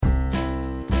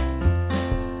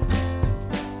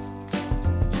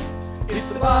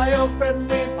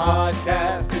bio-friendly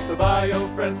podcast. It's the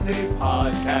bio-friendly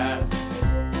podcast.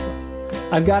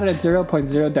 I've got it at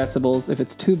 0.0 decibels. If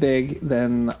it's too big,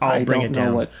 then I don't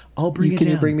know what. I'll bring it down. Can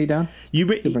you bring me down? You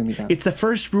bring me down. It's the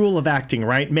first rule of acting,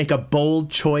 right? Make a bold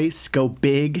choice, go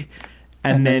big,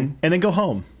 and then go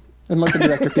home. And let the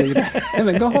director pay you back. And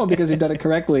then go home because you've done it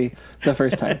correctly the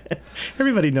first time.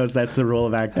 Everybody knows that's the rule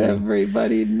of acting.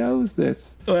 Everybody knows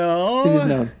this. Well, It is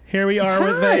known. Here we are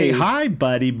with a hi,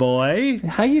 buddy boy.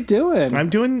 How you doing? I'm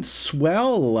doing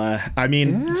swell.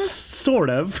 Sort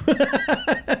of.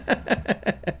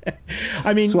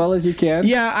 Swell as you can?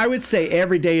 Yeah, I would say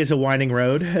every day is a winding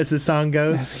road, as the song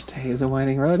goes. Every day is a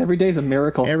winding road. Every day is a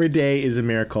miracle. Every day is a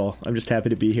miracle. I'm just happy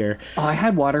to be here. Oh, I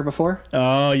had water before.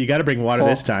 Oh, you got to bring water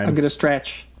this time. I'm going to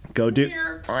stretch. Go do.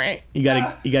 All right. You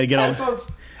got to get headphones.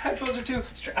 Headphones are too.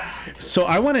 So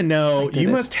I want to know, you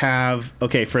must have,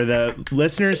 okay, for the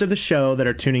listeners of the show that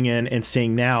are tuning in and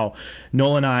seeing now,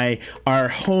 Noel and I, our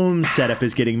home setup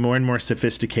is getting more and more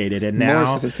sophisticated. And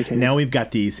now we've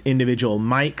got these individual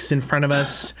mics in front of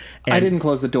us. And I didn't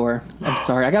close the door. I'm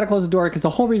sorry. I got to close the door because the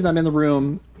whole reason I'm in the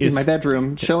room, in my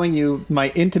bedroom, showing you my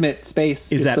intimate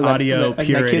space is that so audio that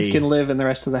purity. My kids can live in the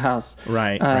rest of the house.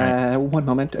 Right. One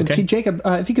moment. Okay. See, Jacob,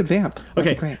 if you could vamp.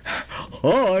 Okay. Great.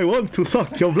 Oh, I want to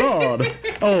suck your blood.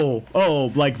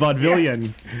 Like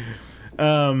vaudevillian.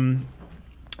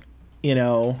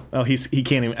 He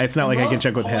can't even. It's not like I can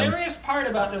check with him. The hilarious part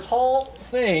about this whole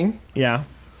thing,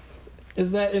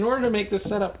 is that in order to make this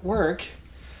setup work,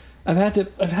 I've had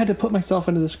to put myself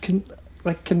into this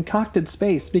concocted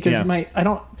space because I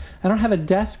don't have a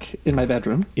desk in my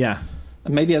bedroom. Yeah.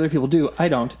 Maybe other people do. I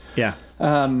don't. Yeah.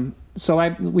 So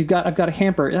I've got a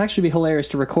hamper. It'd actually be hilarious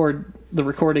to record the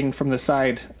recording from the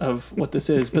side of what this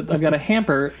is, but I've got a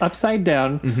hamper upside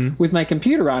down with my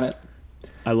computer on it.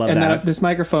 I love that. And then this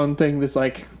microphone thing that's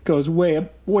goes way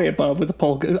above with the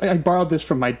pole. I borrowed this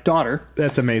from my daughter.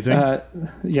 That's amazing. So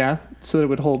that it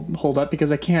would hold up because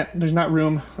there's not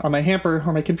room on my hamper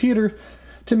or my computer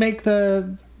to make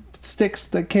the sticks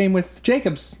that came with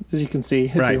Jacob's, as you can see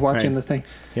if you're watching the thing.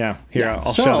 Yeah, here,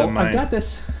 I'll show them mine. I've got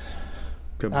this.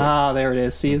 There it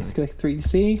is. See,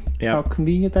 see how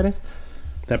convenient that is?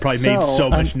 That probably made so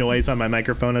much noise on my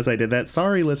microphone as I did that.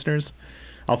 Sorry, listeners.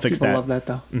 I'll fix that. People love that,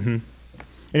 though. Mm-hmm.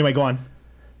 Anyway, go on.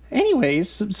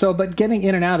 Anyways, but getting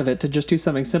in and out of it to just do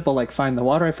something simple like find the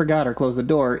water I forgot or close the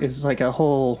door is like a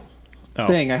whole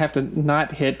thing. I have to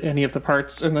not hit any of the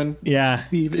parts and then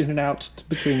weave in and out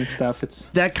between stuff.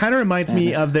 That kind of reminds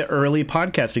me of the early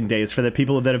podcasting days for the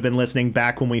people that have been listening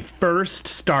back when we first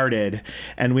started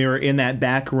and we were in that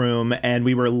back room and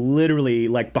we were literally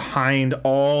behind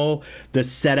all the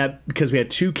setup because we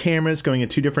had two cameras going in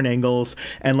two different angles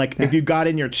and if you got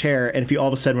in your chair and if you all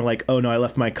of a sudden were like, oh no, I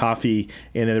left my coffee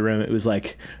in the room, it was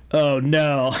like, oh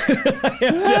no,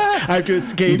 I have to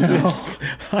escape this.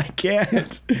 I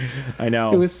can't. I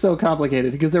know. It was so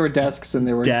complicated because there were desks and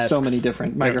there were so many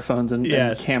different microphones and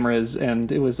cameras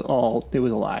and it was a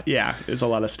lot. Yeah, it was a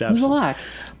lot of stuff. It was a lot.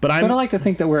 But I like to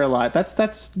think that we're a lot.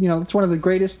 That's one of the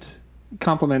greatest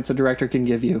compliments a director can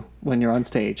give you when you're on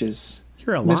stage is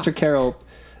you're a lot. Mr. Carroll,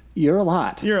 you're a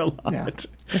lot. You're a lot.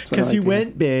 Because you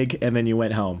went big and then you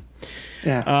went home.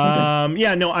 Yeah.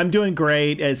 I'm doing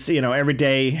great. It's every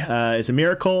day is a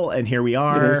miracle, and here we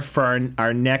are for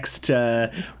our next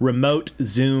remote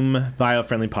Zoom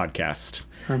bio-friendly podcast.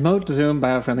 Remote Zoom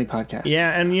bio-friendly podcast.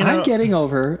 Yeah, and I'm getting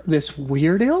over this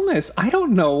weird illness. I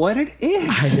don't know what it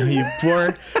is. I know, you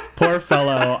poor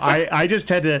fellow. I just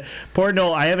had to. Poor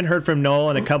Noel. I haven't heard from Noel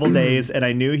in a couple days, and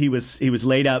I knew he was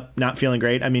laid up, not feeling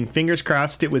great. I mean, fingers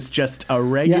crossed. It was just a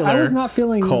regular. Yeah, I was not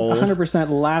feeling cold. 100%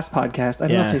 last podcast. I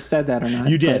don't know if I said that or not.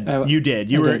 You did. You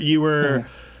did.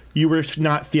 You were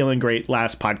not feeling great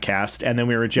last podcast, and then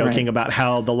we were joking about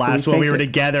how the last one we were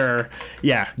together,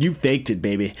 you faked it,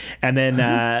 baby. And then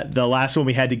the last one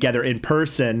we had together in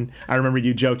person, I remember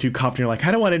you joked, you coughed, and you're like,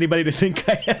 I don't want anybody to think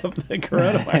I have the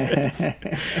coronavirus.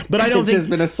 But I don't think... It's just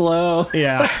been a slow...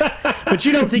 Yeah. But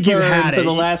you don't think you've had it. For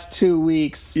the last 2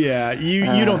 weeks. Yeah,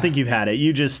 you don't think you've had it.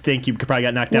 You just think you probably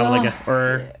got knocked down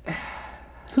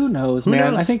Who knows,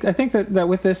 man? I think that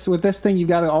with this thing, you've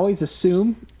got to always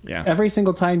assume every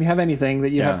single time you have anything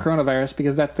that you have coronavirus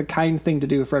because that's the kind thing to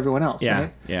do for everyone else,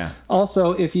 right? Yeah.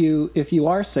 Also, if you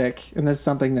are sick, and this is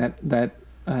something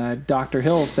that Dr.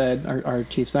 Hill said, our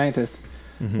chief scientist,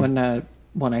 when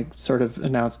I sort of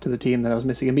announced to the team that I was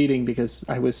missing a meeting because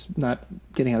I was not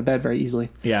getting out of bed very easily.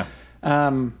 Yeah.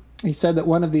 He said that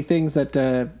one of the things that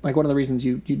one of the reasons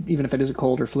you even if it is a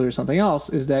cold or flu or something else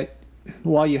is that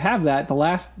while you have that, the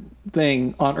last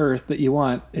thing on earth that you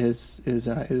want is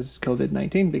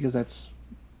COVID-19 because that's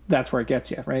that's where it gets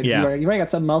you, right? Yeah. If you already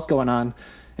got something else going on,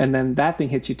 and then that thing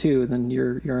hits you too, then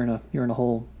you're in a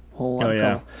whole lot of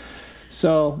trouble.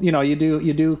 So, you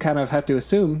do kind of have to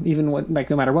assume, even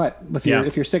no matter what,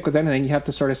 if you're sick with anything, you have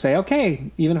to sort of say, okay,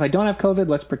 even if I don't have COVID,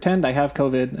 let's pretend I have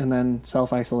COVID, and then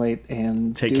self-isolate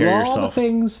and take do care all of yourself. The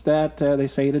things that they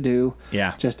say to do,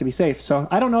 just to be safe. So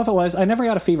I don't know if it was. I never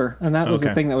got a fever, and that was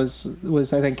the thing that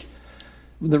was I think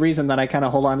the reason that I kind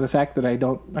of hold on to the fact that I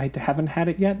haven't had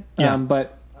it yet. Yeah.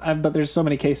 But there's so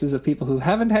many cases of people who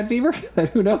haven't had fever that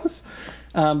who knows.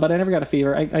 But I never got a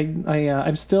fever.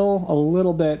 I'm still a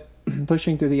little bit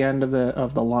pushing through the end of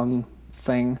the lung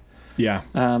thing. Yeah.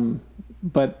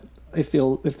 But it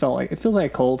feels like a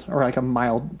cold or like a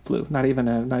mild flu, not even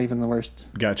the worst.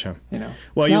 Gotcha.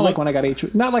 Well, it's not like when I got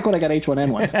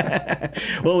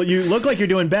H1N1. Well, you look like you're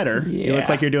doing better. Yeah. You look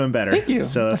like you're doing better. Thank you.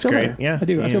 So that's great. Better. Yeah, I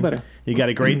do. I feel better. You got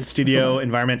a great studio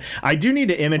environment. I do need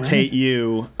to imitate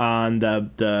you on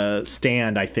the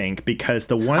stand, I think,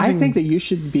 because I think that you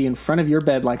should be in front of your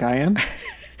bed like I am.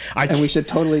 And we should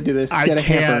totally do this. I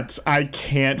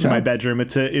can't in my bedroom.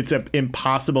 It's an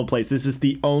impossible place. This is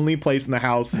the only place in the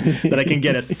house that I can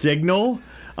get a signal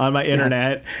on my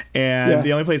internet, and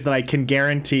the only place that I can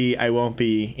guarantee I won't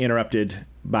be interrupted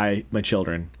by my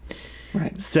children.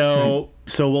 Right. That's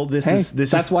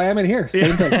why I'm in here.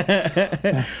 Same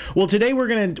thing. Well, today we're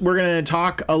gonna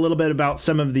talk a little bit about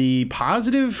some of the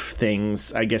positive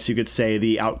things, I guess you could say,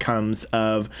 the outcomes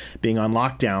of being on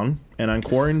lockdown and on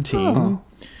quarantine. Oh.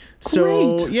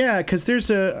 So, great. yeah, because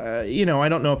there's I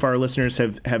don't know if our listeners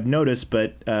have noticed,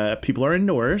 but people are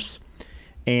indoors.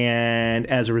 And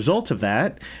as a result of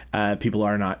that, people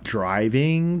are not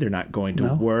driving. They're not going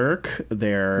to work.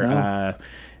 They're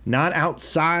not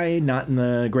outside, not in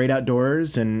the great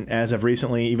outdoors. And as of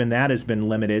recently, even that has been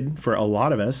limited for a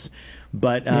lot of us.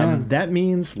 But that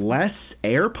means less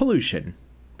air pollution.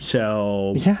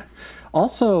 So... yeah.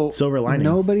 Also, silver lining.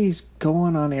 Nobody's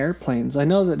going on airplanes. I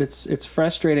know that it's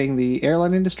frustrating the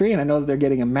airline industry, and I know that they're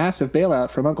getting a massive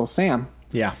bailout from Uncle Sam.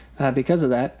 Yeah. Because of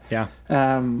that. Yeah.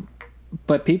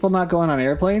 But people not going on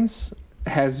airplanes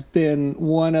has been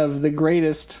one of the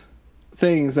greatest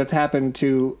things that's happened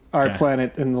to our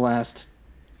planet in the last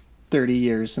 30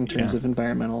 years in terms of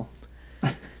environmental.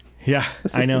 Yeah,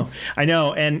 I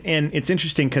know. And it's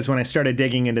interesting because when I started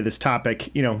digging into this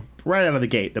topic, right out of the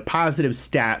gate, the positive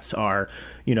stats are,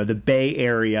 the Bay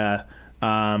Area,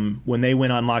 when they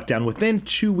went on lockdown, within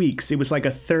 2 weeks, it was like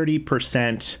a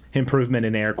 30% improvement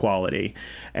in air quality.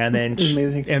 And then,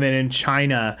 amazing. And then in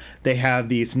China, they have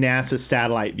these NASA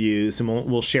satellite views, and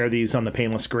we'll share these on the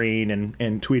painless screen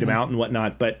and tweet them out and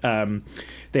whatnot. But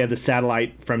they have the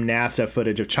satellite from NASA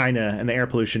footage of China and the air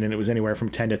pollution, and it was anywhere from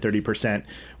 10 to 30%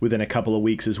 within a couple of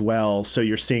weeks as well. So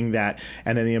you're seeing that.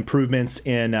 And then the improvements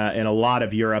in a lot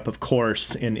of Europe, of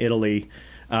course, in Italy.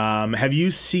 Have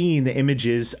you seen the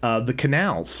images of the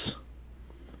canals?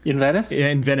 In Venice?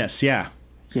 In Venice, yeah.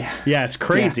 Yeah. Yeah, it's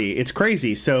crazy. Yeah. It's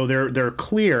crazy. So they're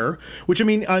clear, which I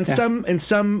mean in some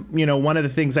one of the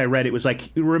things I read, it was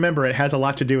like, remember, it has a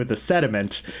lot to do with the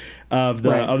sediment of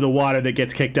the water that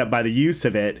gets kicked up by the use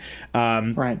of it.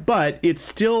 But it's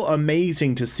still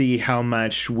amazing to see how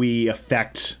much we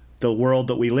affect the world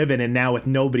that we live in, and now with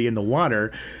nobody in the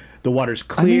water, the water's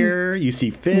clear. You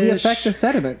see fish. We affect the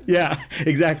sediment. Yeah,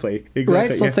 exactly.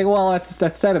 Right. So it's like, well,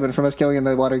 that's sediment from us going in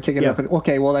the water, kicking it up. And,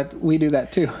 okay, well, we do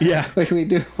that too. Yeah, like we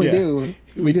do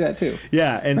that too.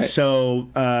 Yeah, and so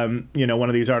one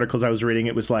of these articles I was reading,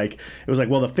 it was like,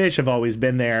 well, the fish have always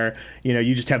been there.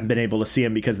 You just haven't been able to see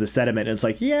them because of the sediment. And it's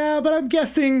like, yeah, but I'm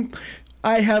guessing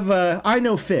I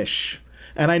know fish.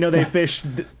 And I know they fish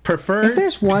prefer. If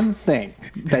there's one thing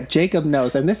that Jacob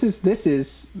knows, and this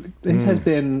has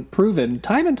been proven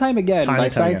time and time again by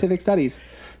scientific studies,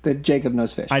 that Jacob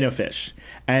knows fish. I know fish.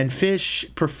 And fish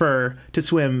prefer to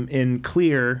swim in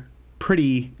clear,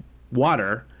 pretty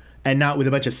water and not with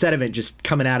a bunch of sediment just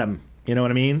coming at them. You know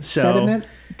what I mean? So sediment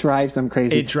drives them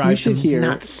crazy. It drives them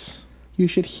nuts. You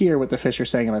should hear what the fish are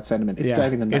saying about sediment. It's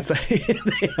driving them nuts.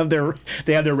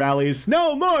 They have their rallies.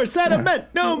 No more sediment.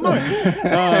 No more.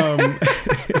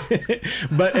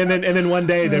 But and then one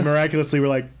day they miraculously were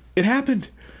like, it happened.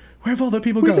 Where have all the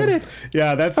people gone? We did it.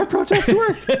 Yeah, our protest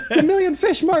worked. The Million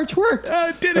Fish March worked.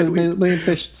 Did it? The Million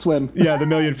Fish Swim. Yeah, the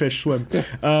Million Fish Swim.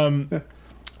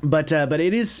 But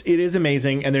it is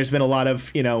amazing, and there's been a lot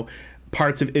of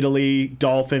parts of Italy,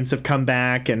 dolphins have come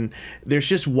back, and there's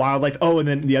just wildlife. Oh, and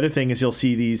then the other thing is you'll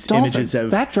see these images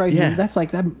of... That drives me...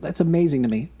 That's amazing to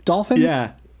me. Dolphins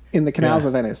in the canals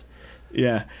of Venice.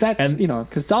 Yeah. That's,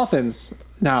 because dolphins...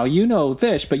 Now,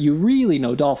 fish, but you really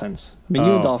know dolphins. I mean,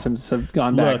 you and dolphins have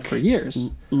gone back for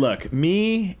years. Look,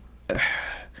 they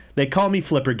call me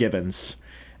Flipper Gibbons.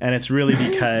 And it's really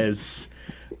because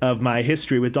of my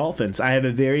history with dolphins. I have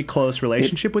a very close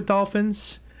relationship with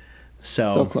dolphins.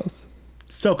 So close.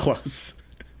 So close.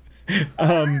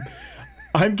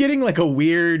 I'm getting like a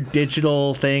weird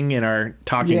digital thing in our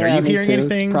talking. Yeah, Are you hearing too.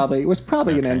 anything? It was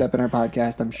probably going to end up in our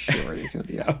podcast. I'm sure it's going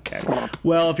to be. Okay.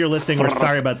 Well, if you're listening, we're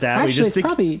sorry about that. Actually,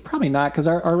 it's probably not, because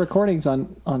our recordings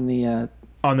on the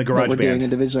GarageBand we're doing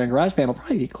individually on GarageBand will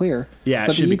probably be clear. Yeah,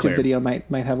 but it should the be YouTube clear. video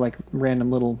might have like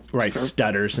random little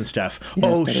stutters and stuff. Yeah,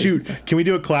 oh stutters shoot! and stuff. Can we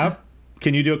do a clap?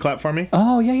 Can you do a clap for me?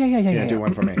 Oh yeah. Do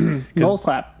one for me. Noel's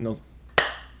clap.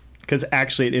 Because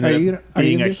actually, it ended up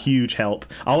being a huge help.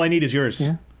 All I need is yours.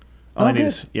 Yeah. All I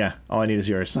need is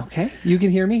yours. Okay, you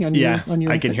can hear me on your on your.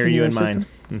 I can hear you in mine.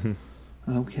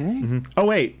 Mm-hmm. Okay. Mm-hmm. Oh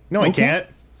wait, no, I can't.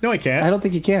 No, I can't. I don't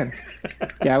think you can.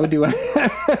 Yeah, I would do it.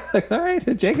 All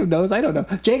right, Jacob knows. I don't know.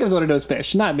 Jacob's one who knows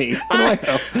fish, not me. What do I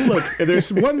know? Look, if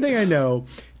there's one thing I know,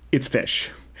 it's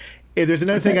fish. If there's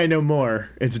another thing I know more,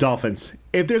 it's dolphins.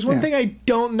 If there's one thing I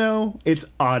don't know, it's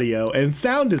audio and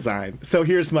sound design. So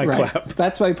here's my clap.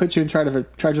 That's why I put you in charge of a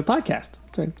podcast.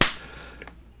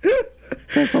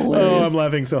 That's hilarious. Oh, I'm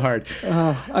laughing so hard.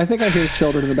 I think I hear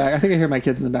children in the back. I think I hear my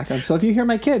kids in the background. So if you hear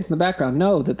my kids in the background,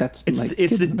 know that that's my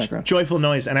kids in the background. Joyful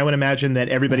noise. And I would imagine that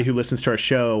everybody who listens to our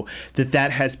show,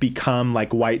 that has become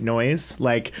like white noise,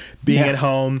 like being at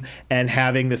home and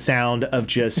having the sound of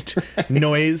just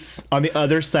noise on the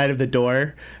other side of the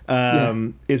door.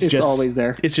 It's just always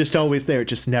there. It's just always there. It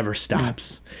just never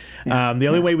stops. The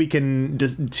only way we can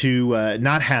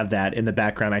not have that in the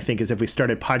background, I think, is if we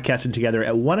started podcasting together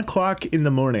at 1:00 in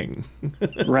the morning.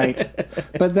 Right.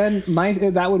 But then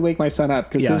that would wake my son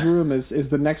up, because his room is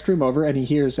the next room over, and he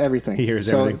hears everything.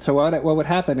 everything. So what would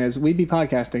happen is we'd be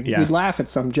podcasting. Yeah. We'd laugh at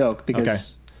some joke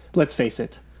because, let's face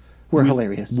it, we're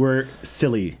hilarious. We're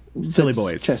silly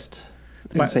boys. Just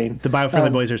insane. The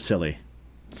biofriendly boys are silly.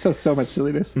 So much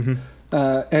silliness. Mm-hmm.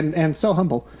 And so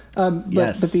humble.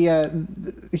 But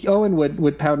the Owen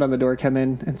would pound on the door, come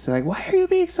in, and say, like, "Why are you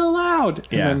being so loud?"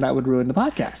 And then that would ruin the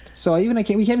podcast. So we can't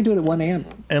even do it at 1 a.m.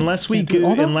 Unless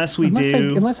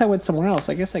I went somewhere else.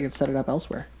 I guess I could set it up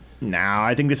elsewhere. No,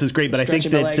 I think this is great, but I think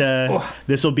that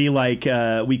this will be like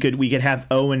we could have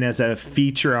Owen as a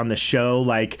feature on the show,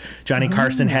 like Johnny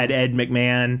Carson had Ed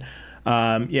McMahon,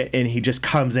 and he just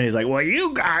comes in, he's like, "Well,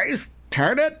 you guys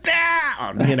turn it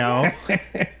down," you know.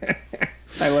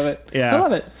 I love it. Yeah, I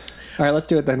love it. All right, let's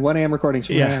do it then. 1 a.m. recordings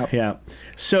from now out. Yeah.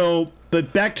 So,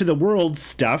 but back to the world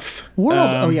stuff. The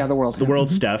world. The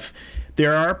world stuff.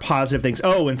 There are positive things.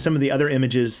 Oh, and some of the other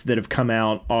images that have come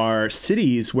out are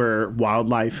cities where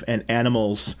wildlife and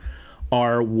animals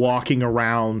are walking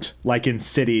around, like in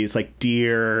cities, like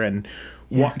deer and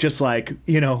just like,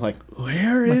 like,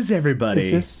 where is everybody?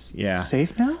 Is this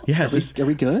safe now? Yeah. Are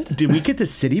we good? Did we get the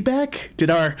city back? Did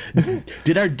our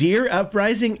deer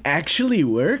uprising actually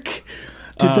work?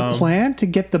 Did the plan to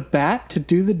get the bat to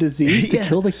do the disease to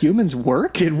kill the humans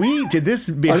work? Did this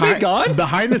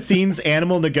behind the scenes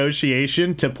animal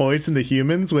negotiation to poison the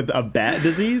humans with a bat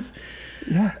disease?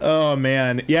 Yeah. Oh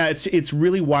man. Yeah, it's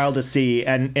really wild to see,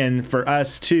 and for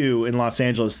us too in Los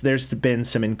Angeles, there's been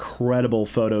some incredible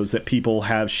photos that people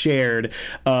have shared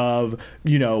of,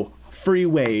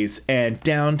 freeways and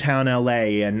downtown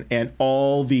LA and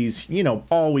all these,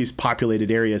 always populated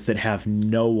areas that have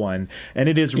no one. And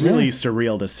it is really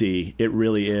surreal to see. It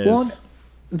really is. Well,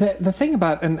 the thing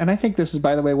about, and I think this is,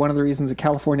 by the way, one of the reasons that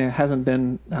California hasn't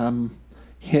been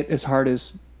hit as hard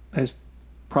as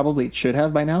probably it should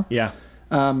have by now. Yeah.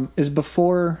 Is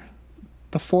before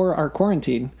our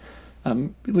quarantine, at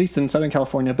least in Southern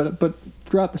California, but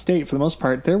throughout the state for the most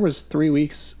part, there was 3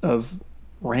 weeks of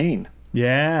rain.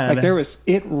 Yeah.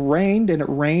 It rained and it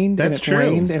rained That's and it true.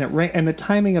 rained and it rained, and the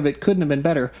timing of it couldn't have been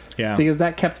better. Yeah. Because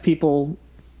that kept people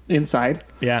inside.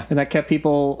 Yeah. And that kept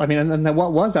people, and then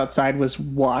what was outside was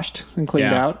washed and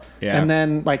cleaned out. Yeah. And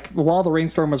then, like, while the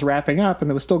rainstorm was wrapping up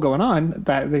and it was still going on,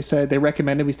 that they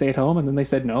recommended we stay at home, and then they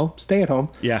said, no, stay at home.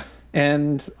 Yeah.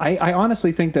 And I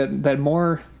honestly think that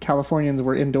more Californians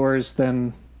were indoors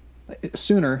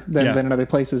sooner than in other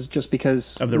places, just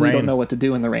because of the we rain. don't know what to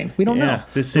do in the rain. We don't know.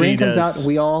 The rain comes out and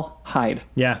we all hide.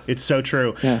 Yeah, it's so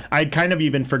true. Yeah. I'd kind of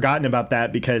even forgotten about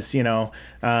that because,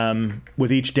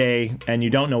 with each day, and you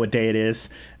don't know what day it is,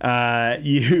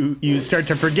 you start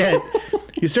to forget.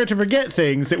 You start to forget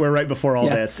things that were right before all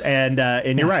this, and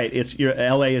you're right.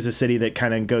 LA is a city that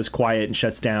kind of goes quiet and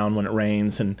shuts down when it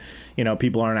rains, and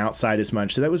people aren't outside as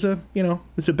much. So that was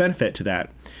a benefit to that.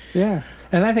 Yeah,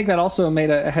 and I think that also made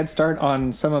a head start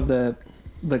on some of the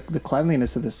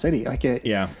cleanliness of the city. All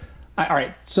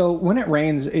right, so when it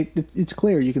rains, it's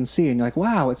clear. You can see, and you're like,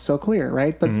 wow, it's so clear,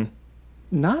 right? But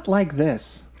not like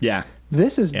this. Yeah.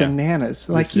 This is bananas.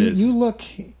 Like you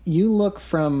look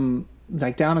from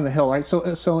like down in the hill, right?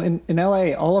 So in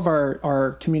LA, all of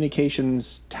our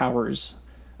communications towers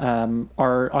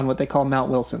are on what they call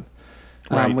Mount Wilson,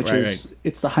 which is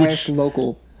it's the highest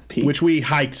local peak, which we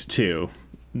hiked to.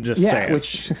 Just saying.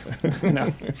 Which no,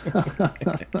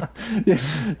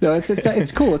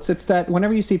 it's cool. It's that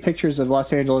whenever you see pictures of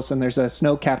Los Angeles and there's a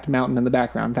snow-capped mountain in the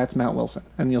background, that's Mount Wilson,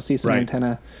 and you'll see some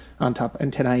antennae on top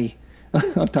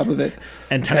of it.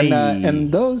 And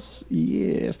those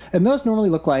normally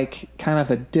look like kind of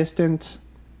a distant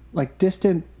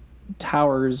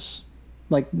towers,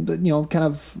 like, you know, kind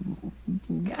of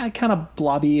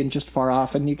blobby and just far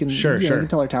off, and you can you can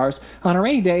tell they're towers. On a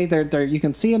rainy day, they're you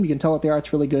can see them, you can tell what they are.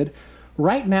 It's really good.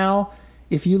 Right now,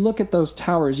 if you look at those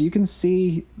towers, you can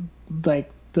see like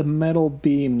the metal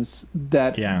beams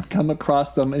that come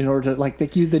across them in order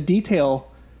to the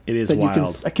detail. It is wild.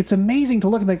 It's amazing to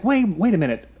look and be like, wait a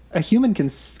minute. A human can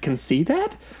see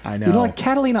that? I know. You know, like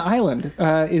Catalina Island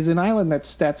is an island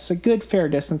that's a good fair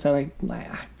distance.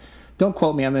 Don't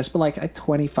quote me on this, but like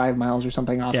 25 miles or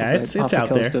something off the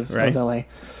coast of LA.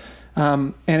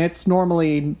 And it's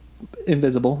normally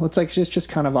invisible. It's like it's just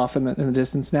kind of off in the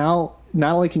distance. Now,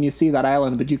 not only can you see that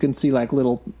island, but you can see like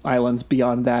little islands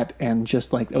beyond that and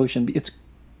just like ocean. It's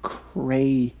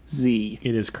crazy.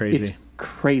 It is crazy. It's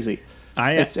crazy.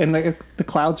 The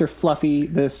clouds are fluffy.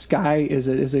 The sky is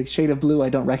a shade of blue I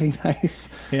don't recognize.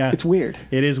 Yeah, it's weird.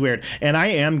 It is weird. And I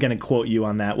am going to quote you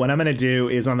on that. What I'm going to do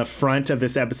is on the front of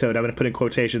this episode, I'm going to put in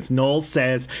quotations. Noel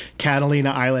says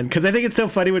Catalina Island, because I think it's so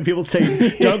funny when people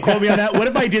say, "Don't quote me on that." What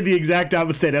if I did the exact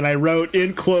opposite and I wrote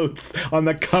in quotes on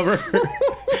the cover?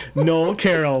 Noel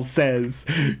Carroll says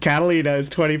Catalina is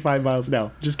 25 miles.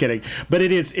 No, just kidding. But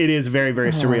it is very,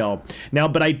 very surreal. Now,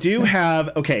 but I do have,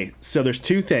 so there's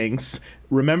two things.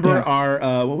 Remember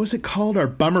our, what was it called? Our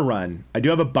bummer run. I do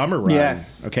have a bummer run.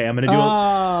 Yes. Okay, I'm going to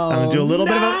do a little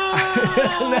bit of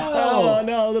a,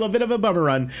 a little bit of a bummer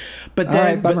run. But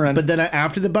then, but then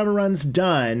after the bummer run's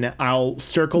done, I'll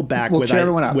circle back with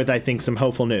I think some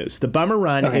hopeful news. The bummer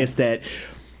run is that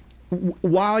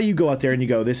while you go out there and you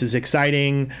go, this is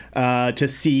exciting to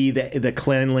see the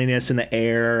cleanliness in the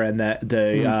air and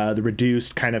the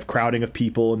reduced kind of crowding of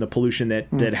people and the pollution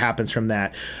that happens from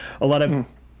that. A lot of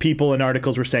people in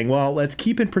articles were saying, well, let's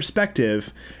keep in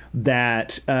perspective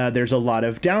that there's a lot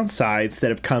of downsides that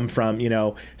have come from,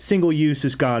 single use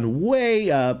has gone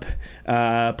way up,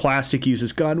 plastic use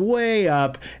has gone way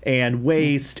up, and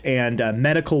waste and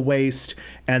medical waste,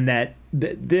 and that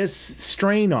this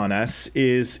strain on us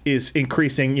is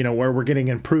increasing, where we're getting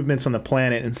improvements on the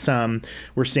planet and some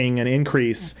we're seeing an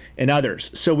increase in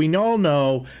others. So we all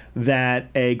know that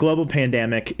a global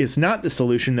pandemic is not the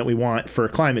solution that we want for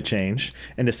climate change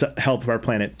and the health of our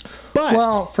planet.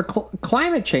 But for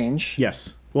climate change,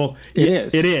 yes. Well, it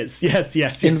is. It is. Yes.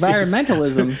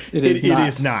 Environmentalism, it is not. It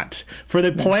is not. For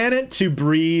the planet to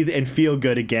breathe and feel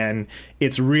good again,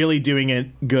 it's really doing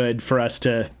it good for us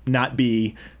to not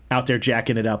be out there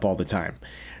jacking it up all the time.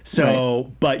 So,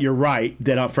 but you're right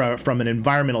that from an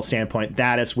environmental standpoint,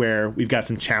 that is where we've got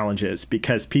some challenges,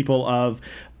 because people of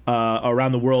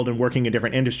around the world and working in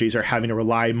different industries are having to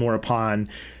rely more upon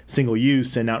single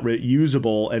use and not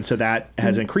reusable, and so that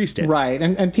has increased it. Right,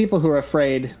 and people who are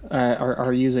afraid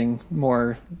are using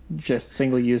more just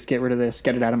single use. Get rid of this.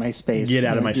 Get it out of my space. Get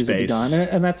out of my space. Be gone.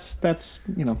 And that's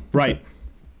right.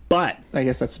 But I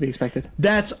guess that's to be expected.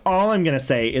 That's all I'm going to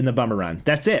say in the bummer run.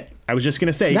 That's it. I was just going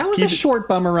to say that was a short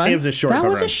bummer run. It was a short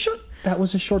bummer run. That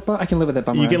was a short bummer. I can live with that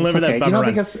bummer run. You can live with that bummer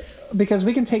run. Because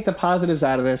we can take the positives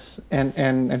out of this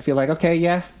and feel like, okay,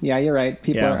 yeah, you're right.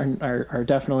 People are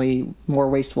definitely more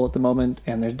wasteful at the moment,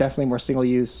 and there's definitely more single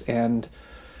use, and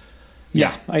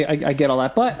I get all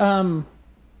that.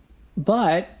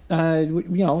 But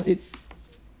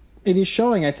it is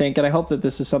showing, I think, and I hope that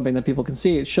this is something that people can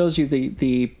see. It shows you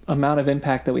the amount of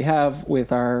impact that we have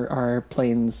with our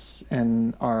planes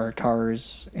and our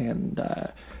cars and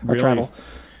our travel.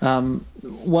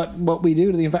 What we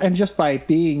do to the environment, and just by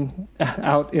being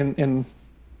out in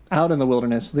the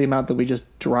wilderness, the amount that we just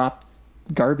drop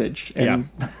garbage and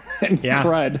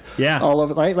crud all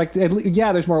over. Right? Like,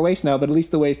 there's more waste now, but at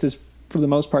least the waste is, for the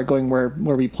most part, going where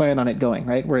we plan on it going,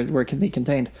 right? Where it can be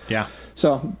contained. Yeah.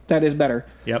 So that is better.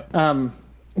 Yep.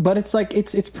 But it's like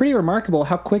it's pretty remarkable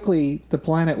how quickly the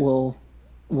planet will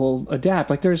adapt.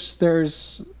 Like there's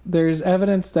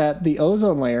evidence that the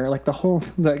ozone layer, like the hole,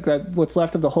 what's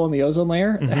left of the hole in the ozone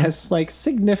layer, has like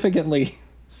significantting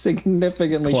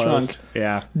significantly shrunk.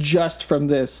 Yeah. Just from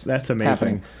this. That's amazing.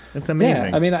 Happening. It's amazing.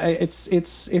 Yeah. I mean, it's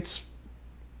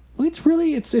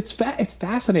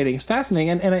fascinating. It's fascinating,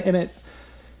 and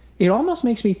it almost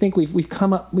makes me think we've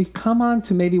come on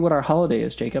to maybe what our holiday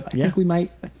is, Jacob. I think we might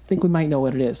know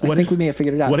what it is. I think we may have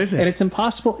figured it out. What is it? And it's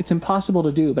impossible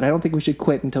to do, but I don't think we should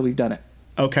quit until we've done it.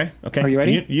 Okay. Are you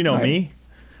ready? You know me.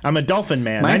 I'm a dolphin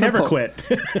man. I never quit.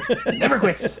 Never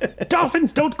quits.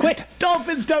 Dolphins don't quit.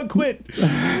 Dolphins don't quit.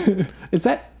 Is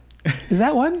that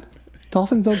one?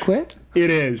 Dolphins don't quit? It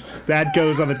is. That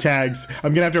goes on the tags.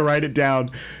 I'm going to have to write it down.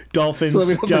 Dolphins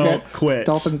don't quit.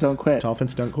 Dolphins don't quit.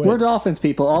 Dolphins don't quit. We're dolphins,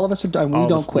 people. All of us are. We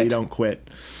don't quit. We don't quit.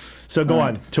 So go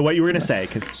on to what you were going to say.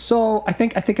 So I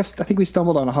think we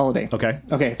stumbled on a holiday. Okay.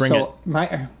 Bring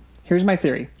it. Here's my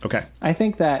theory. Okay. I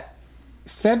think that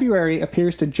February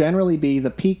appears to generally be the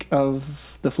peak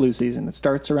of the flu season. It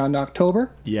starts around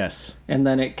October. Yes. And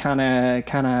then it kind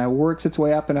of works its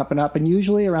way up and up and up. And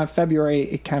usually around February,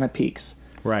 it kind of peaks.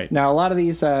 Right. Now, a lot of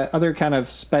these other kind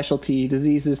of specialty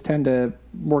diseases tend to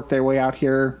work their way out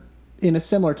here in a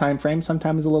similar time frame,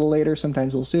 sometimes a little later,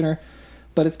 sometimes a little sooner.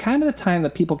 But it's kind of the time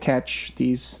that people catch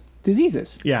these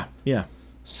diseases. Yeah.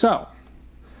 So,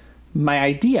 my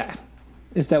idea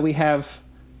is that we have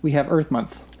Earth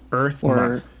Month. Month.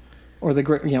 Or the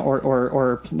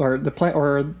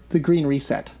the green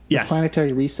reset. Yes. The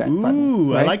planetary reset Ooh, button.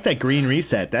 Right? I like that green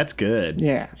reset. That's good.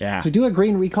 Yeah. Yeah. So do a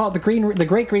green. We call it the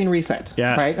Great Green Reset.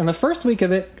 Yes. Right. And the first week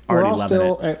of it, we're all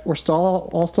still at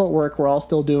work. We're all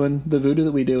still doing the voodoo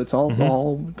that we do. It's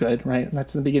all good, right? And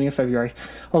that's in the beginning of February.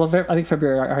 Although I think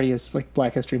February already is like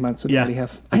Black History Month, so we already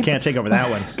have. I can't take over that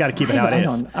one. Got to keep it how it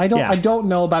is. I don't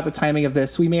know about the timing of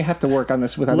this. We may have to work on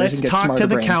this with others. Let's and get talk smarter to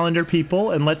the brains. calendar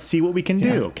people and let's see what we can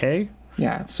do. Okay.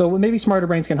 Yeah, so maybe smarter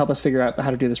brains can help us figure out how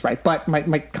to do this right. But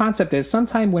my concept is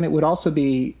sometime when it would also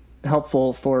be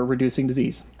helpful for reducing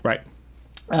disease. Right.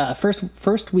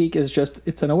 First week is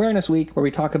it's an awareness week where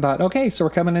we talk about, okay, so we're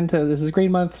coming into, this is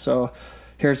Green Month, so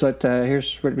here's what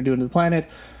we're doing to the planet.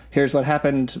 Here's what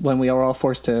happened when we were all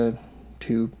forced to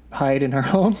hide in our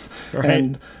homes. Right.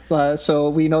 And so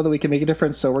we know that we can make a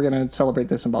difference, so we're going to celebrate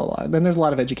this and blah, blah, blah. Then there's a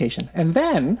lot of education. And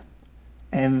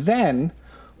then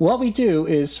what we do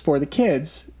is for the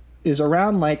kids is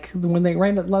around like when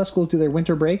a lot of schools do their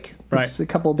winter break. Right. It's a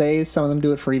couple of days. Some of them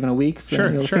do it for even a week. Sure.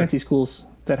 The fancy schools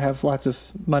that have lots of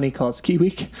money call it ski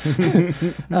week.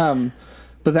 But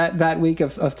that week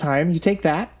of time, you take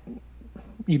that,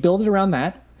 you build it around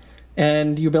that,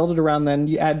 and you build it around then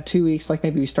you add 2 weeks, like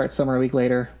maybe we start summer a week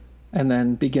later and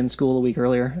then begin school a week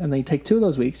earlier. And then you take 2 of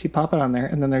those weeks, you pop it on there,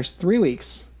 and then there's 3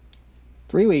 weeks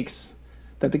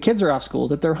that the kids are off school,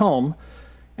 that they're home,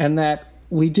 and that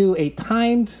we do a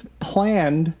timed,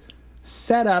 planned,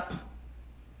 set up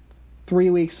 3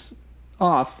 weeks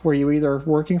off where you're either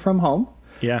working from home,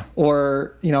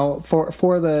 or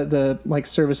for the like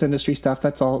service industry stuff,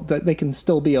 that's all that they can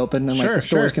still be open, and like the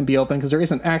stores can be open because there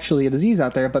isn't actually a disease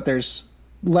out there, but there's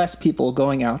less people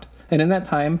going out, and in that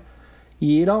time,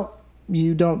 you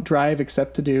don't drive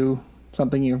except to do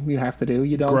something you have to do.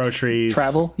 You don't groceries,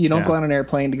 travel. You don't go on an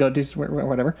airplane to go do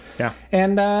whatever. Yeah.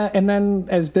 And then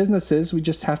as businesses, we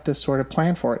just have to sort of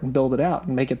plan for it and build it out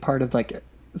and make it part of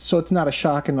so it's not a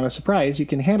shock and not a surprise. You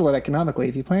can handle it economically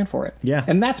if you plan for it. Yeah.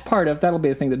 And that'll be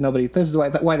the thing that this is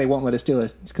why they won't let us do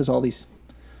it. It's because all these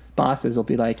bosses will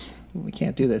be like, we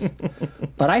can't do this.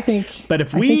 But I think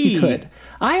think you could.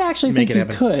 I actually think you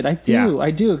could. I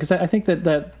do because I think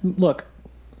that look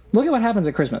at what happens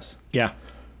at Christmas. Yeah.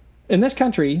 In this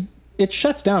country, it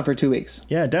shuts down for 2 weeks.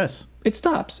 Yeah, it does. It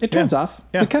stops. It turns off.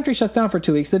 Yeah. The country shuts down for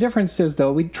 2 weeks. The difference is,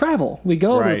 though, we travel. We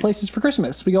go to places for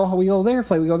Christmas. We go there,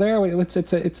 we go there.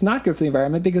 It's not good for the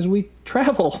environment because we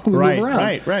travel. We move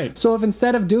around. Right. So if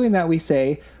instead of doing that, we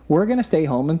say, we're going to stay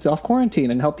home and self-quarantine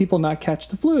and help people not catch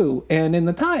the flu. And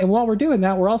while we're doing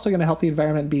that, we're also going to help the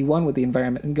environment be one with the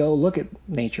environment and go look at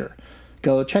nature.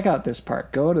 Go check out this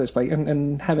park. Go to this place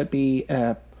and have it be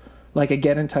like a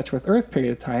get in touch with Earth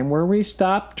period of time where we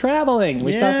stop traveling.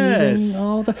 We stop using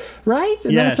all the... Right?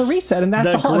 And then it's a reset. And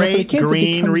that's all. The Great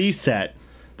Green Reset.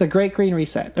 The Great Green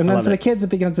Reset. And then for the kids, it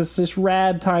becomes this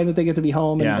rad time that they get to be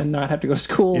home and not have to go to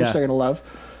school, which they're going to love.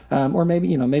 Or maybe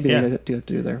they do have to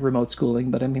do their remote schooling.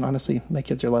 But I mean, honestly, my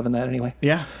kids are loving that anyway.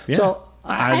 Yeah. So...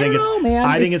 I don't know, man.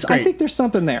 I think it's great. I think there's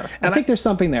something there. I think there's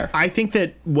something there. I think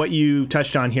that what you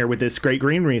touched on here with this Great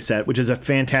Green Reset, which is a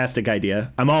fantastic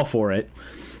idea, I'm all for it.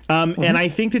 And I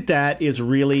think that is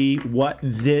really what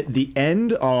the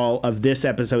end all of this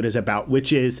episode is about,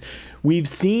 which is we've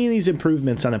seen these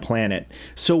improvements on the planet.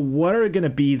 So what are going to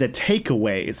be the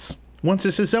takeaways once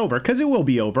this is over? Because it will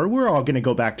be over. We're all going to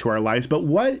go back to our lives. But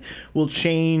what will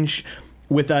change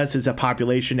with us as a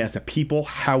population, as a people,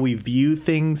 how we view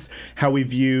things, how we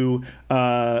view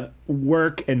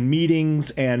work and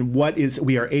meetings, and what is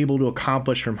we are able to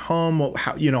accomplish from home.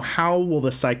 How will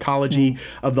the psychology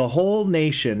of the whole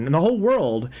nation and the whole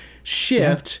world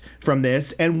shift from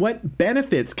this, and what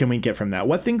benefits can we get from that?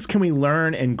 What things can we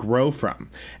learn and grow from?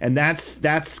 And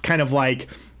that's kind of like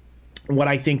what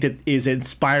I think that is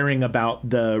inspiring about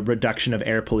the reduction of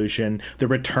air pollution, the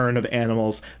return of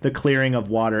animals, the clearing of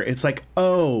water. It's like,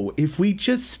 oh, if we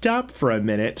just stop for a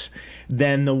minute,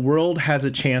 then the world has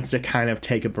a chance to kind of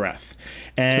take a breath.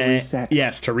 And, to reset.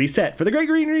 Yes, to reset, for the Great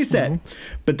Green Reset.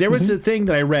 But there was a thing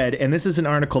that I read, and this is an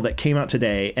article that came out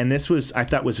today, and this was, I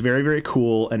thought was very, very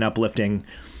cool and uplifting.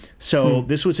 So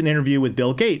this was an interview with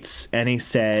Bill Gates, and he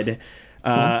said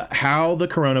how the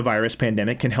coronavirus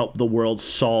pandemic can help the world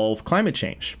solve climate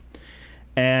change.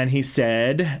 And he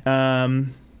said, let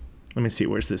me see,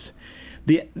 where's this?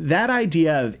 That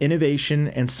idea of innovation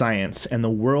and science and the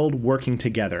world working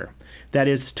together, that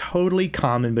is totally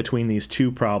common between these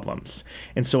two problems.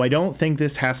 And so I don't think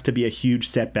this has to be a huge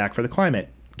setback for the climate,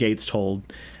 Gates told.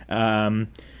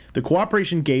 The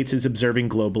cooperation Gates is observing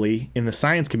globally in the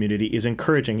science community is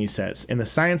encouraging, he says. In the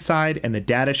science side and the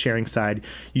data sharing side,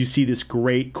 you see this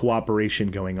great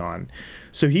cooperation going on.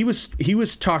 So he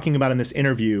was talking about in this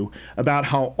interview about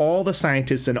how all the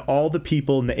scientists and all the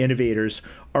people and the innovators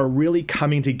are really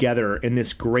coming together in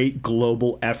this great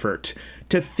global effort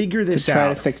to figure this out. To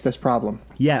try to fix this problem.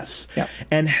 Yes. Yep.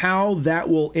 And how that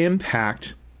will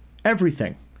impact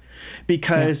everything.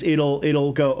 Because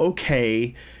it'll go,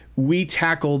 okay, we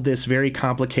tackled this very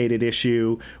complicated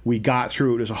issue. We got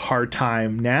through it. It was a hard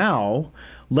time. Now,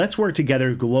 let's work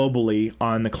together globally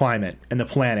on the climate and the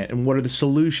planet, and what are the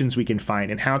solutions we can find,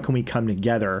 and how can we come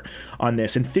together on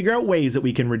this and figure out ways that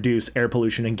we can reduce air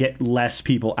pollution and get less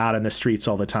people out in the streets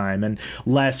all the time, and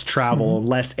less travel, and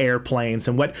less airplanes,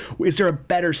 and what is there a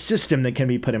better system that can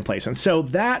be put in place? And so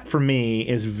that, for me,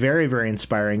 is very, very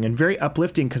inspiring and very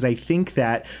uplifting, because I think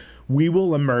that we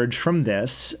will emerge from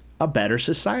this a better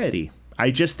society.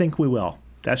 I just think we will.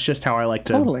 That's just how I like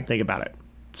to think about it.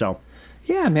 So,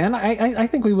 yeah, man, I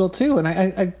think we will too. And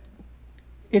I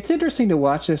it's interesting to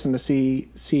watch this and to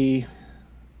see.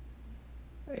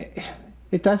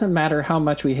 It doesn't matter how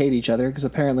much we hate each other, because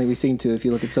apparently we seem to if you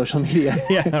look at social media.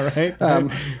 Yeah,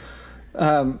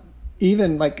 right.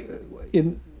 Even like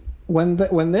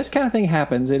when this kind of thing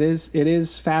happens, it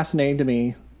is fascinating to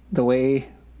me the way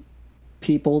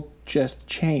people just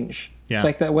change. Yeah. It's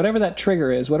like that, whatever that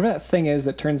trigger is, whatever that thing is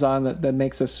that turns on that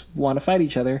makes us want to fight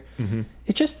each other,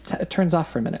 it just turns off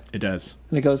for a minute. It does.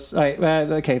 And it goes, all right,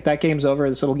 okay, if that game's over,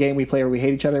 this little game we play where we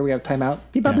hate each other, we have timeout,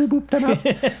 beep, boop, boop,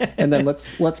 timeout. And then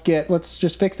let's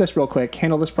just fix this real quick,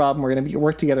 handle this problem, we're going to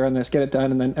work together on this, get it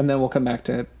done, and then we'll come back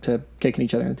to kicking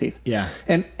each other in the teeth. Yeah.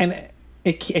 And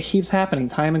it keeps happening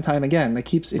time and time again.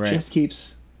 Just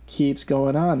keeps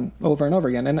going on over and over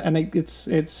again, and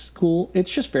it's cool. It's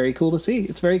just very cool to see.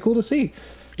 It's very cool to see.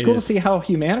 It's cool to see how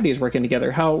humanity is working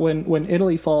together. How when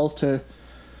Italy falls to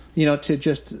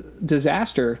just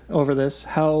disaster over this,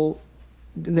 how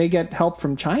they get help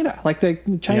from China. Like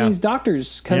the Chinese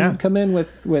doctors come in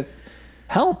with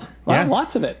help,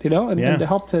 lots of it, and to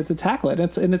help to tackle it.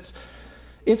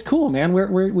 It's cool, man.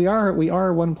 We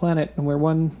are one planet, and we're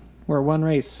one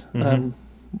race.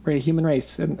 We're a human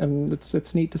race, and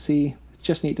it's neat to see. It's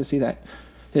just neat to see that.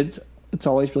 It's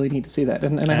always really neat to see that,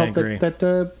 and I hope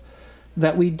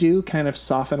that we do kind of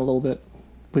soften a little bit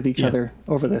with each other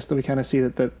over this. That we kind of see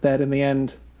that in the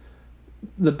end,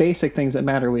 the basic things that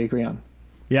matter we agree on.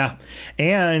 Yeah,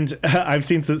 and I've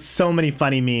seen so many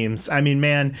funny memes. I mean,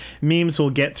 man, memes will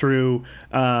get through.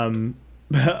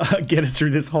 Get us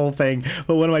through this whole thing.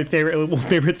 But one of my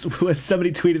favorites was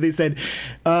somebody tweeted, they said,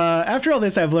 after all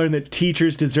this, I've learned that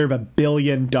teachers deserve $1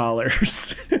 billion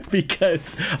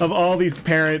because of all these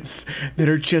parents that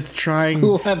are just trying,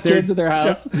 who have kids at their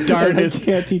house, darndest,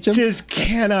 can't teach them, just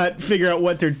cannot figure out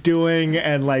what they're doing,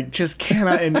 and just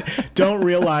cannot, and don't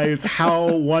realize how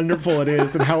wonderful it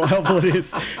is and how helpful it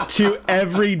is to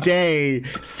every day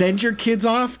send your kids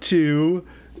off to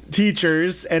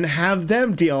teachers and have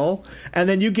them deal, and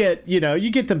then you get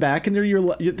them back, and they're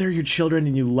your children,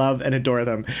 and you love and adore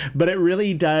them. But it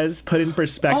really does put in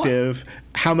perspective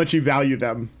how much you value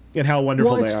them and how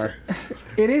wonderful they are.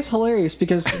 It is hilarious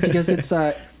because it's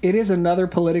it is another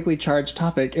politically charged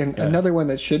topic, and another one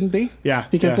that shouldn't be. Yeah.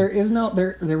 Because there isn't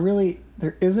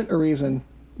a reason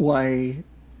why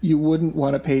you wouldn't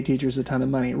want to pay teachers a ton of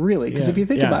money, really. Because if you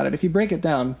think about it, if you break it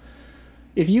down,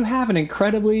 if you have an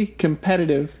incredibly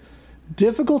competitive,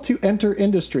 difficult to enter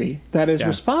industry that is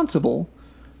responsible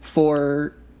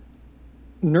for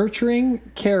nurturing,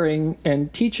 caring,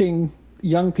 and teaching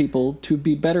young people to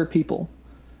be better people.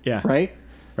 Yeah. Right?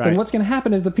 And what's going to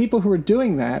happen is the people who are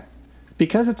doing that,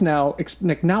 because it's now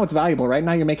it's valuable, right?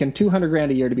 Now you're making $200,000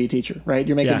 a year to be a teacher, right?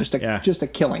 You're making just a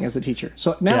killing as a teacher.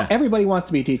 So now everybody wants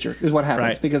to be a teacher is what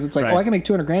happens, because it's like, oh, I can make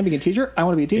 $200,000 being a teacher. I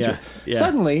want to be a teacher. Yeah.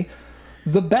 Suddenly,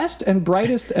 the best and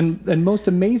brightest and most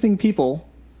amazing people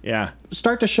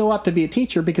start to show up to be a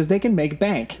teacher because they can make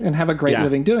bank and have a great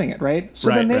living doing it, right? So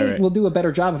then they will do a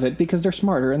better job of it because they're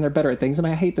smarter and they're better at things. And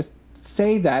I hate to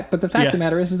say that, but the fact of the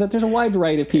matter is that there's a wide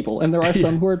variety of people, and there are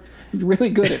some who are really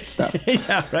good at stuff.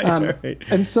 Right.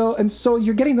 And so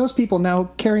you're getting those people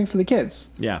now caring for the kids.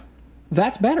 Yeah.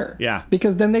 That's better. Yeah.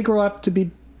 Because then they grow up to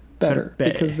be better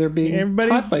because they're being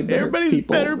taught by better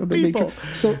people. Better people.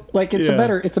 So like it's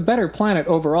a better planet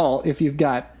overall if you've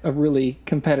got a really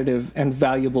competitive and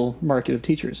valuable market of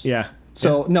teachers. Yeah.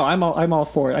 So no, I'm all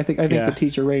for it. I think the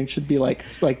teacher range should be like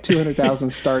 200,000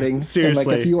 starting. Seriously,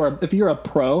 and like if you're a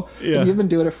pro, if you've been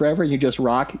doing it forever and you just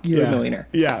rock, you're a millionaire.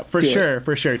 Yeah, for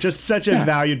sure. Just such a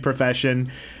valued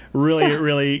profession.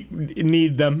 Really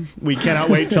need them. We cannot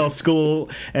wait till school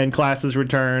and classes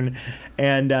return.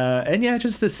 And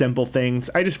just the simple things.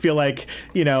 I just feel like,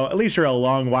 at least for a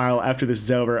long while after this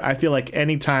is over, I feel like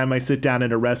anytime I sit down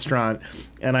at a restaurant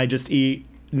and I just eat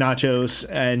nachos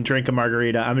and drink a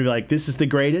margarita, I'm gonna be like, this is the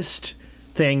greatest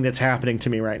thing that's happening to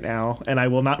me right now, and I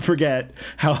will not forget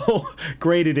how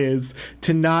great it is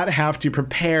to not have to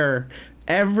prepare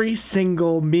every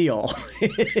single meal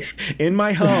in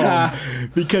my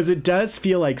home, because it does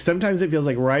feel like sometimes it feels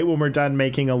like right when we're done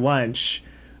making a lunch,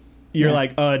 you're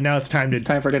like, oh, now it's time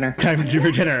for dinner.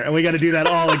 And we got to do that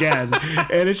all again.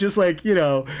 And it's just like,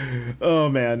 oh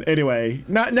man. Anyway,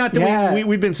 not that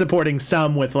we've been supporting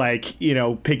some with like,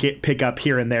 pick up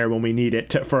here and there when we need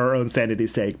it for our own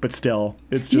sanity's sake, but still,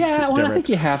 it's just different. I think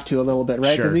you have to a little bit,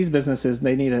 right? Because these businesses,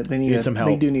 they need some help.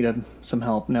 They do need some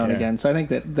help now and again. So I think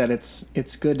that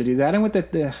it's good to do that. And with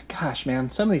gosh, man,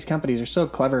 some of these companies are so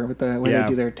clever with the way they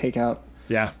do their takeout.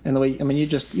 Yeah. And the way,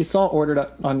 it's all ordered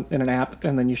up in an app,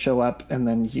 and then you show up, and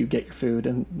then you get your food,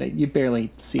 and you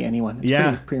barely see anyone.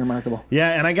 It's pretty remarkable.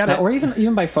 Yeah, and I got it. Or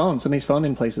even by phone, some of these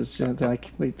phone-in places, they're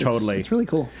like, totally. It's really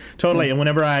cool. Totally. Yeah. And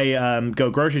whenever I go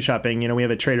grocery shopping, we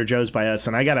have a Trader Joe's by us,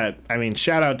 and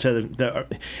shout out to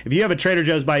if you have a Trader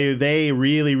Joe's by you, they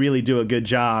really, really do a good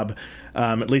job,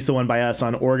 at least the one by us,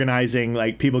 on organizing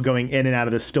like people going in and out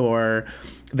of the store.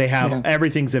 They have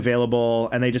everything's available,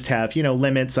 and they just have,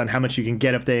 limits on how much you can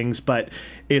get of things, but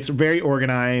it's very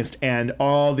organized, and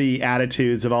all the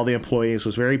attitudes of all the employees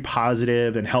was very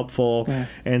positive and helpful. Yeah.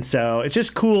 And so it's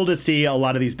just cool to see a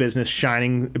lot of these businesses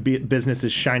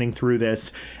shining through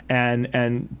this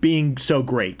and being so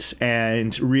great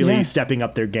and really stepping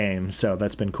up their game. So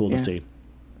that's been cool to see.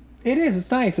 It is.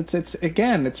 It's nice. It's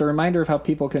again, it's a reminder of how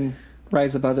people can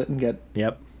rise above it and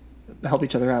help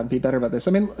each other out and be better about this.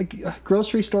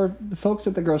 Grocery store, the folks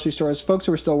at the grocery stores, folks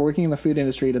who are still working in the food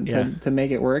industry to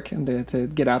make it work and to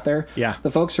get out there. Yeah.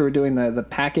 The folks who are doing the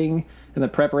packing and the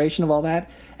preparation of all that.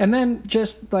 And then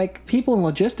just like people in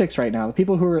logistics right now, the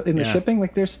people who are in the shipping,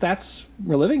 like there's stats,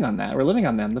 we're living on that. We're living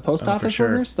on them. The post office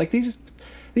workers, like these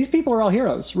people are all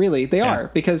heroes, really. They are,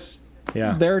 because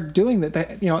they're doing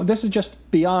that. This is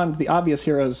just beyond the obvious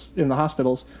heroes in the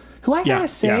hospitals, who I gotta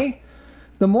say,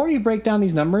 the more you break down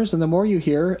these numbers and the more you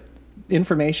hear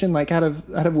information, like out of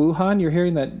Wuhan, you're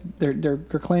hearing that they're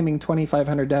claiming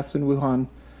 2,500 deaths in Wuhan.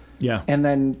 Yeah. And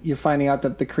then you're finding out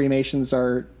that the cremations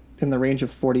are in the range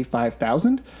of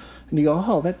 45,000. And you go,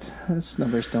 oh, those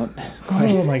numbers don't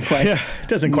quite it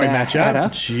doesn't quite match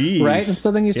up. Jeez. Right? And so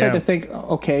then you start to think,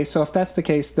 okay, so if that's the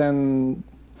case, then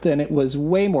it was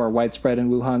way more widespread in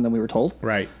Wuhan than we were told.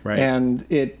 Right. And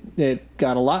it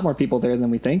got a lot more people there than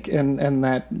we think, and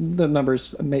that the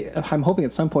numbers I'm hoping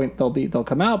at some point they'll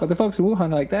come out. But the folks in Wuhan are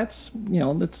like, that's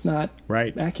not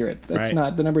accurate. That's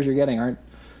not, the numbers you're getting aren't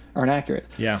accurate.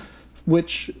 Yeah.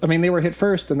 Which they were hit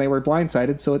first and they were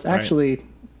blindsided. So it's actually,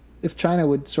 if China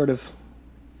would sort of,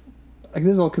 like,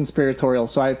 this is a little conspiratorial,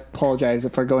 so I apologize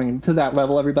if we're going to that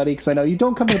level, everybody, because I know you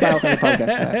don't come to the Biofriendly podcast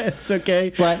for that. It's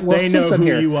okay. But they know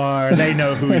who you are. They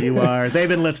know who you are. They've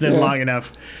been listening long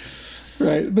enough.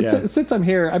 Right. But since I'm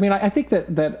here, I think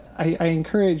that I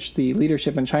encourage the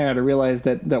leadership in China to realize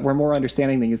that we're more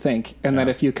understanding than you think, and that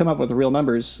if you come up with the real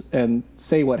numbers and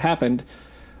say what happened,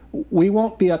 we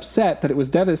won't be upset that it was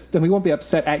devastating, and we won't be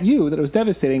upset at you that it was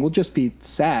devastating. We'll just be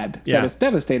sad that it's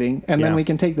devastating, and then we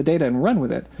can take the data and run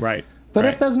with it. Right. But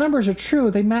if those numbers are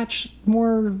true, they match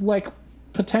more like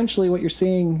potentially what you're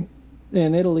seeing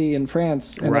in Italy and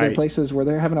France and other places where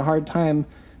they're having a hard time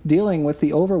dealing with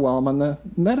the overwhelm on the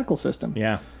medical system.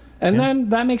 Yeah. And then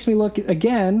that makes me look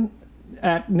again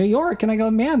at New York, and I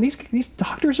go, man, these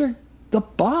doctors are the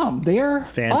bomb. They're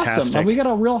fantastic. Awesome. And we got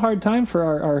a real hard time for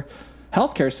our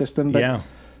healthcare system, but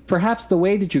perhaps the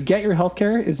way that you get your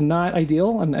healthcare is not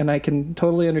ideal, and I can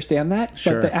totally understand that.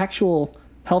 Sure. But the actual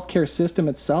healthcare system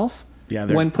itself,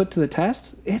 when put to the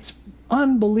test, it's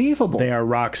unbelievable. They are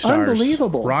rock stars.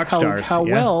 Unbelievable. Rock stars. How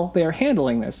well they are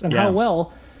handling this, and how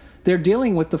well they're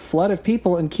dealing with the flood of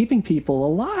people and keeping people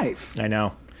alive. I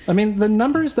know. I mean, the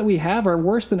numbers that we have are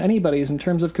worse than anybody's in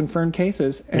terms of confirmed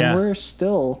cases, and we're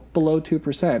still below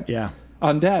 2%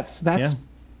 on deaths. That's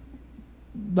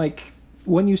like,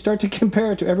 when you start to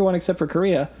compare it to everyone except for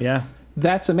Korea,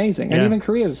 that's amazing. And even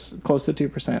Korea's close to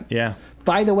 2%. Yeah.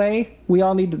 By the way,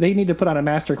 they need to put on a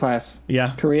masterclass.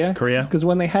 Yeah. Korea. Because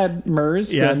when they had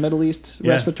MERS, the Middle East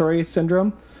Respiratory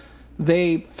Syndrome,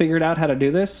 they figured out how to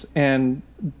do this, and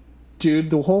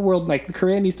dude, the whole world, like,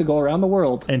 Korea needs to go around the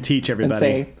world and teach everybody and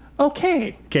say,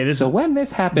 okay, when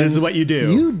this happens, this is what you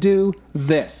do. You do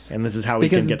this, and this is how we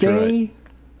can get through it.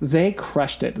 They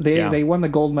crushed it. They won the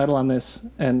gold medal on this,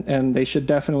 and they should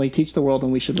definitely teach the world,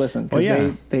 and we should listen,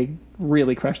 because they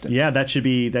really crushed it. Yeah, that should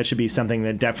be something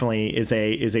that definitely is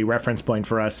a reference point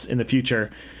for us in the future,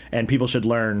 and people should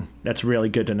learn. That's really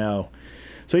good to know.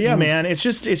 So man, it's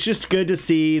just good to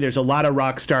see. There's a lot of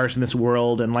rock stars in this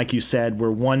world, and like you said,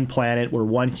 we're one planet, we're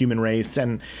one human race,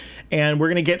 and we're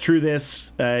gonna get through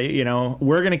this.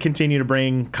 We're gonna continue to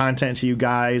bring content to you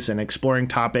guys and exploring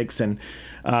topics, and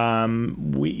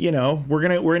we're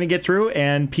gonna get through.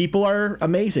 And people are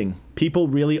amazing. People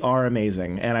really are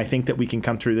amazing, and I think that we can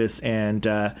come through this and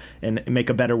make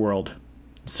a better world.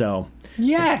 So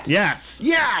yes,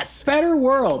 better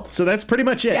world. So that's pretty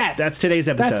much it. Yes. That's today's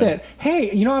episode. That's it.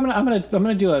 Hey, I'm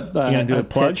gonna do a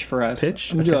plug pitch for us.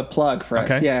 Pitch? I'm gonna do a plug for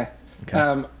us. Yeah.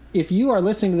 Okay. If you are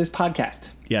listening to this podcast,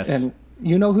 and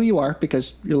you know who you are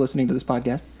because you're listening to this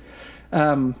podcast,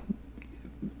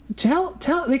 tell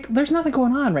there's nothing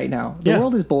going on right now. The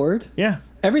world is bored. Yeah.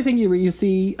 Everything you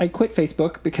see, I quit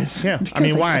Facebook because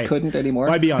why? I couldn't anymore.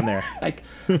 Why be on there? I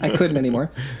couldn't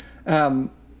anymore.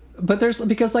 But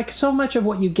because like so much of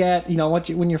what you get,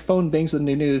 when your phone bangs with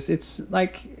new news, it's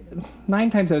like 9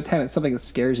 times out of 10 it's something that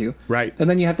scares you. Right. And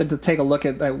then you have to take a look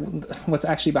at what's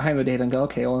actually behind the data and go,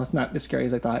 okay, well, it's not as scary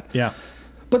as I thought. Yeah.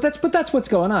 But that's what's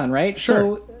going on, right?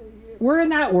 Sure. So we're in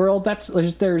that world. There's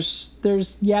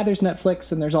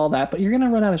Netflix and there's all that, but you're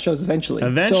gonna run out of shows eventually.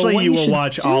 Eventually, you will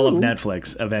watch all of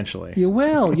Netflix. Eventually, you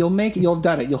will. You'll have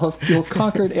done it. You'll have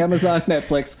conquered Amazon,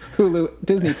 Netflix, Hulu,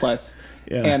 Disney Plus,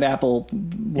 and Apple.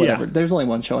 Whatever. Yeah. There's only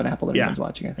one show on Apple that everyone's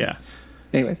watching, I think. Yeah.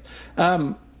 Anyways,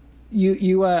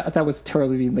 that was a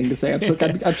terribly mean thing to say. I'm sure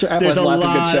Apple has lots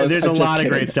of good shows. There's a lot of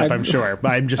great stuff, I'm sure,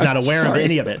 but I'm just not aware of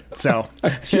any of it. So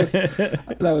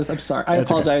I'm sorry. I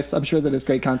apologize. Okay. I'm sure that it's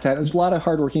great content. There's a lot of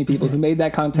hardworking people who made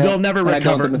that content. They'll never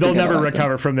recover. They'll never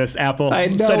recover from this. Apple. I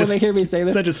know when they hear me say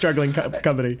this. Such a struggling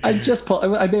company. I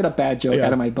made a bad joke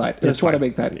out of my butt. I just want to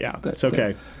make that. Yeah, it's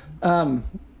okay.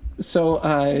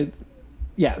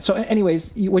 So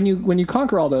anyways, when you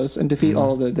conquer all those and defeat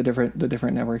all of the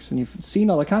different networks, and you've seen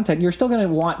all the content, you're still going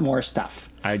to want more stuff.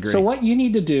 I agree. So what you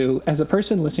need to do as a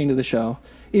person listening to the show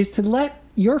is to let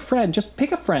your friend, just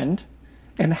pick a friend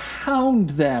and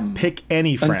hound them. Pick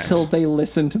any friend. Until they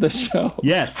listen to the show.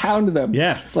 Yes. Hound them.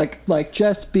 Yes. Like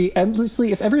just be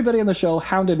endlessly, if everybody on the show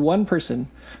hounded one person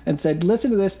and said,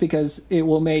 listen to this because it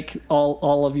will make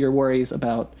all of your worries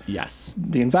about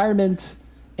the environment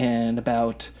and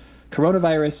about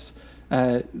coronavirus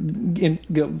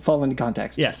fall into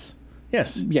context. Yes.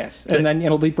 And then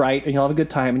it'll be bright, and you'll have a good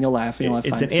time, and you'll laugh, and you'll have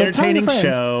fun. It's an entertaining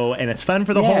show, and it's fun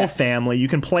for the whole family. You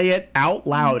can play it out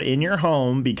loud in your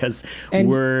home because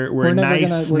we're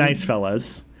nice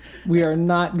fellas. We are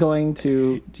not going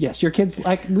to. Yes, your kids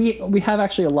like we have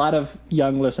actually a lot of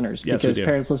young listeners because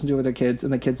parents listen to it with their kids,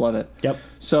 and the kids love it. Yep.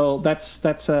 So that's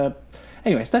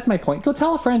anyways, that's my point. Go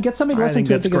tell a friend, get somebody to listen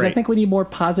to it, because I think we need more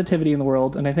positivity in the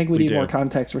world, and I think we need more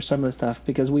context for some of the stuff,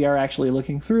 because we are actually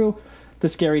looking through the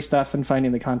scary stuff and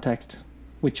finding the context,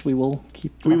 which we will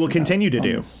continue to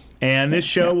do. And this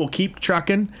show will keep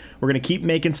trucking. We're going to keep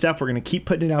making stuff. We're going to keep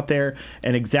putting it out there.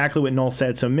 And exactly what Noel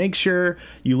said. So make sure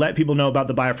you let people know about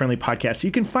the Biofriendly Podcast. You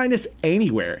can find us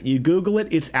anywhere. You Google it,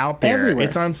 it's out there. Everywhere.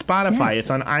 It's on Spotify. Yes. It's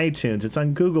on iTunes. It's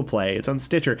on Google Play. It's on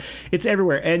Stitcher. It's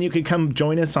everywhere. And you can come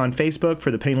join us on Facebook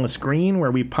for The Painless Screen, where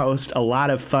we post a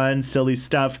lot of fun, silly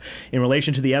stuff in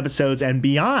relation to the episodes and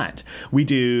beyond. We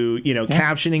do,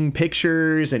 captioning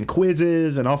pictures and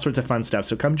quizzes and all sorts of fun stuff.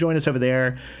 So come join us over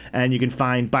there. And you can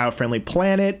find Biofriendly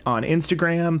Planet on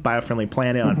Instagram, Biofriendly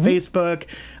Planet on Facebook.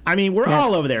 I mean, we're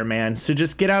all over there, man. So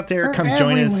just get out there, come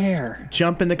join us,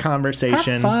 jump in the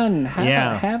conversation. Have fun.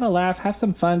 Have a laugh. Have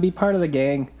some fun. Be part of the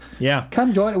gang. Yeah.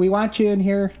 Come join. We want you in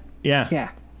here. Yeah.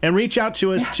 Yeah. And reach out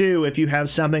to us, too, if you have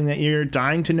something that you're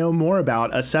dying to know more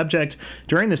about, a subject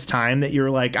during this time that you're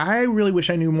like, I really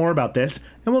wish I knew more about this,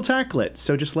 and we'll tackle it.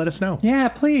 So just let us know. Yeah,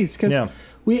 please. Because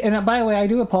and by the way, I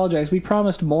do apologize. We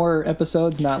promised more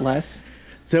episodes, not less.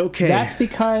 It's okay. That's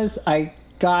because I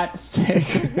got sick.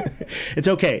 It's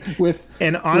okay.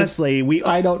 And honestly,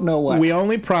 I don't know what. We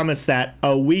only promised that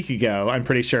a week ago, I'm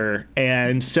pretty sure.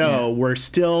 And so we're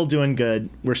still doing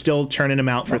good. We're still churning them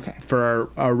out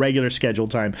for our regular scheduled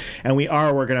time. And we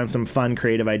are working on some fun,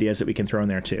 creative ideas that we can throw in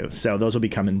there too. So those will be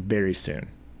coming very soon.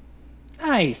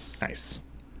 Nice.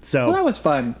 So, well, that was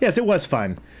fun. Yes, it was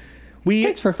fun.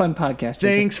 Thanks for a fun podcast,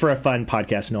 Jacob. Thanks for a fun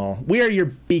podcast, Noel. We are your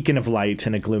beacon of light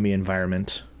in a gloomy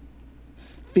environment.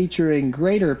 Featuring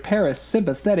greater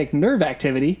parasympathetic nerve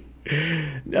activity.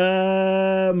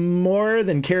 More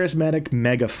than charismatic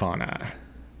megafauna.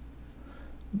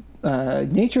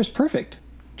 Nature's perfect.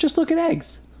 Just look at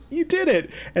eggs. You did it.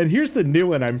 And here's the new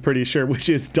one, I'm pretty sure, which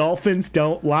is dolphins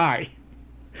don't lie.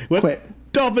 What? Quit.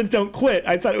 Dolphins don't quit.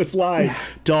 I thought it was lie. Yeah.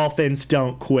 Dolphins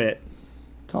don't quit.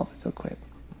 Dolphins don't quit.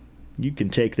 You can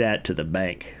take that to the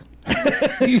bank.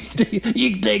 you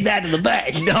can take that to the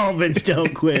bank. Dolphins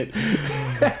don't quit.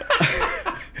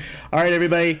 All right,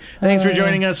 everybody. Thanks for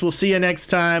joining us. We'll see you next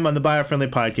time on the Biofriendly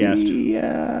Podcast. See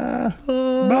ya.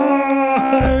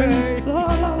 Bye.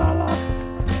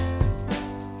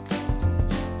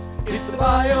 It's the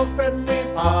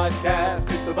Biofriendly Podcast.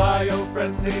 It's the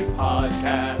Biofriendly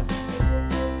Podcast.